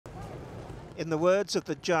In the words of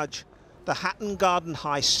the judge, the Hatton Garden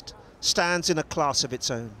heist stands in a class of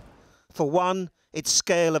its own. For one, its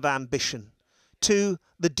scale of ambition. 2,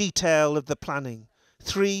 the detail of the planning.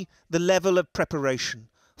 3, the level of preparation.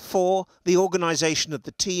 4, the organisation of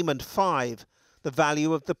the team. And 5, the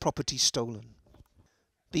value of the property stolen.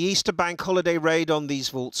 The Easter Bank holiday raid on these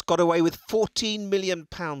vaults got away with £14 million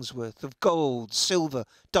worth of gold, silver,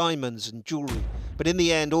 diamonds and jewellery. But in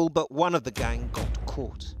the end, all but one of the gang got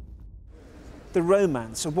caught. The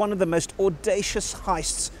romance of one of the most audacious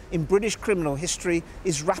heists in British criminal history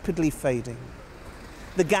is rapidly fading.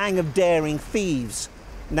 The gang of daring thieves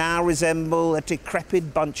now resemble a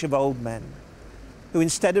decrepit bunch of old men who,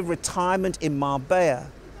 instead of retirement in Marbella,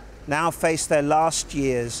 now face their last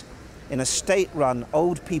years in a state-run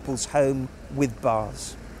old people's home with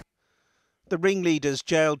bars. The ringleaders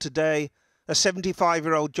jailed today are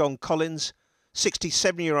 75-year-old John Collins,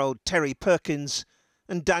 67-year-old Terry Perkins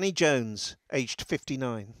and Danny Jones, aged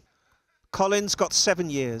 59. Collins got 7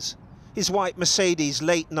 years. His white Mercedes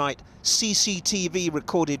late-night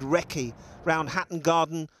CCTV-recorded recce round Hatton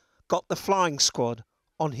Garden got the flying squad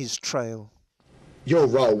on his trail. Your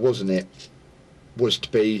role, wasn't it, was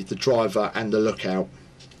to be the driver and the lookout?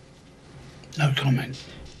 No comment.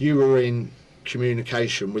 You were in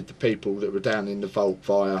communication with the people that were down in the vault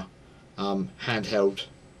via handheld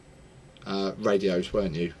radios,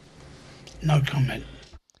 weren't you? No comment.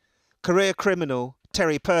 Career criminal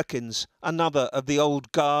Terry Perkins, another of the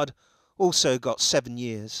old guard, also got 7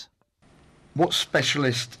 years. What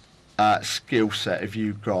specialist skill set have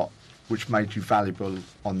you got which made you valuable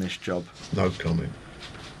on this job? No comment.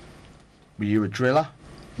 Were you a driller?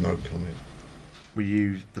 No comment. Were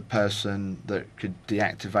you the person that could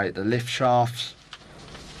deactivate the lift shafts?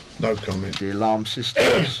 No comment. The alarm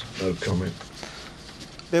systems? No comment.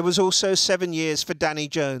 There was also 7 years for Danny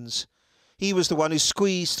Jones. He was the one who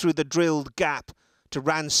squeezed through the drilled gap to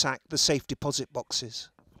ransack the safe deposit boxes.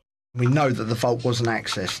 We know that the vault wasn't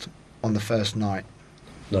accessed on the first night.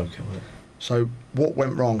 No comment. So what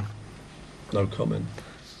went wrong? No comment.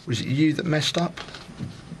 Was it you that messed up?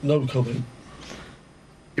 No comment.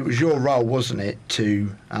 It was your role, wasn't it,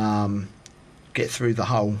 to get through the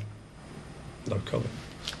hole? No comment.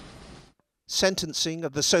 Sentencing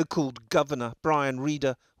of the so-called governor, Brian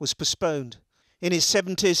Reeder, was postponed. In his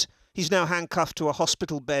 70s, he's now handcuffed to a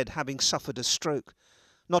hospital bed having suffered a stroke.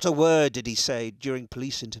 Not a word did he say during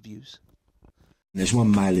police interviews. There's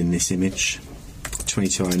one male in this image,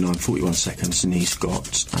 22:09, 41 seconds, and he's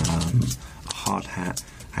got a hard hat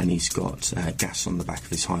and he's got gas on the back of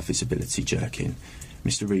his high visibility jerkin.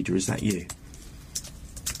 Mr. Reeder, is that you?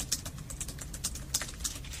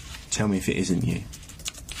 Tell me if it isn't you.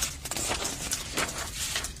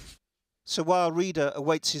 So while Reeder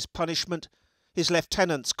awaits his punishment, his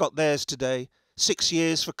lieutenants got theirs today. 6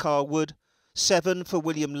 years for Carl Wood, 7 for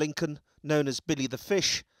William Lincoln, known as Billy the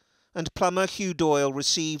Fish, and plumber Hugh Doyle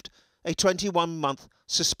received a 21-month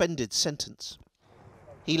suspended sentence.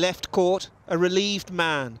 He left court a relieved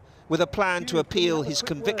man with a plan to appeal his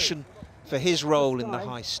conviction for his role in the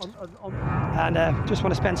heist. And just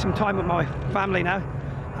want to spend some time with my family now.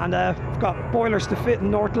 And I've got boilers to fit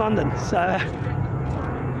in North London. So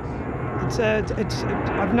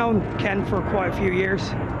I've known Ken for quite a few years,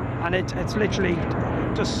 and it's literally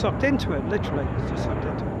just sucked into it. Literally, it's just sucked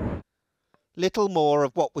into it. Little more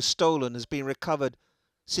of what was stolen has been recovered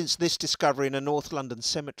since this discovery in a North London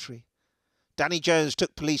cemetery. Danny Jones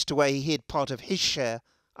took police to where he hid part of his share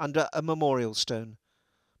under a memorial stone.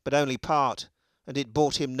 But only part, and it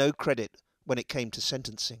brought him no credit when it came to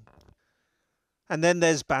sentencing. And then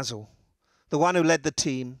there's Basil, the one who led the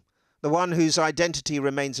team, the one whose identity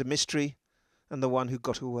remains a mystery, and the one who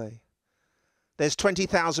got away. There's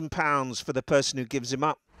 £20,000 for the person who gives him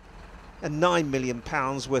up, and £9 million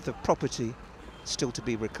worth of property still to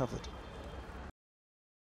be recovered.